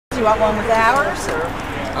you want one with ours, or?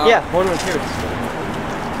 Yeah, one with yours.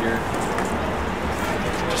 Here.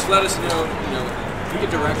 Just let us know, you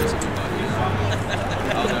can direct us if you want,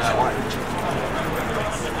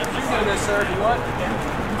 You can do this, sir, if you want.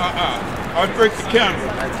 I'll break the camera.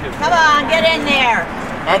 Come on, get in there.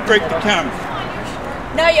 I'll break the camera.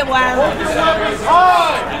 No, you won't.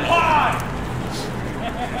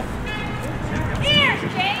 Here,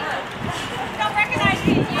 Jane. Don't recognize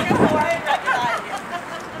you in uniform.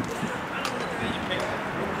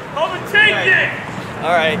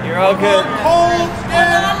 All right, you're all good. Come on,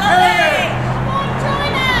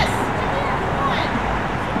 join us. Come on.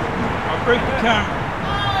 I'll break the camera.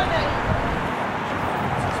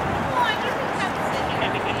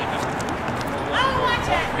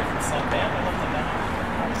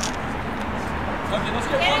 Okay, let's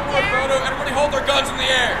get one more photo. Everybody hold their guns in the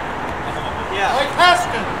air. Yeah. Like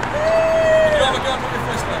Haskell. If you have a gun, put your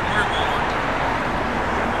fist up.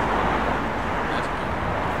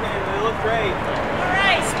 Okay, they look great. All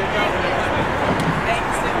right.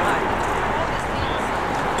 Thanks so much.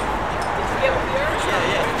 Did you get with yours?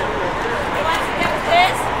 Yeah. You want to get with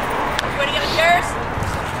this? You want to get with yours?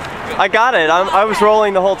 I got it. I was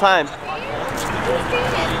rolling the whole time.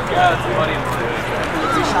 Yeah, it's funny.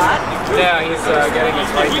 Shot? Yeah, he's getting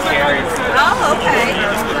his life carried. Oh, okay.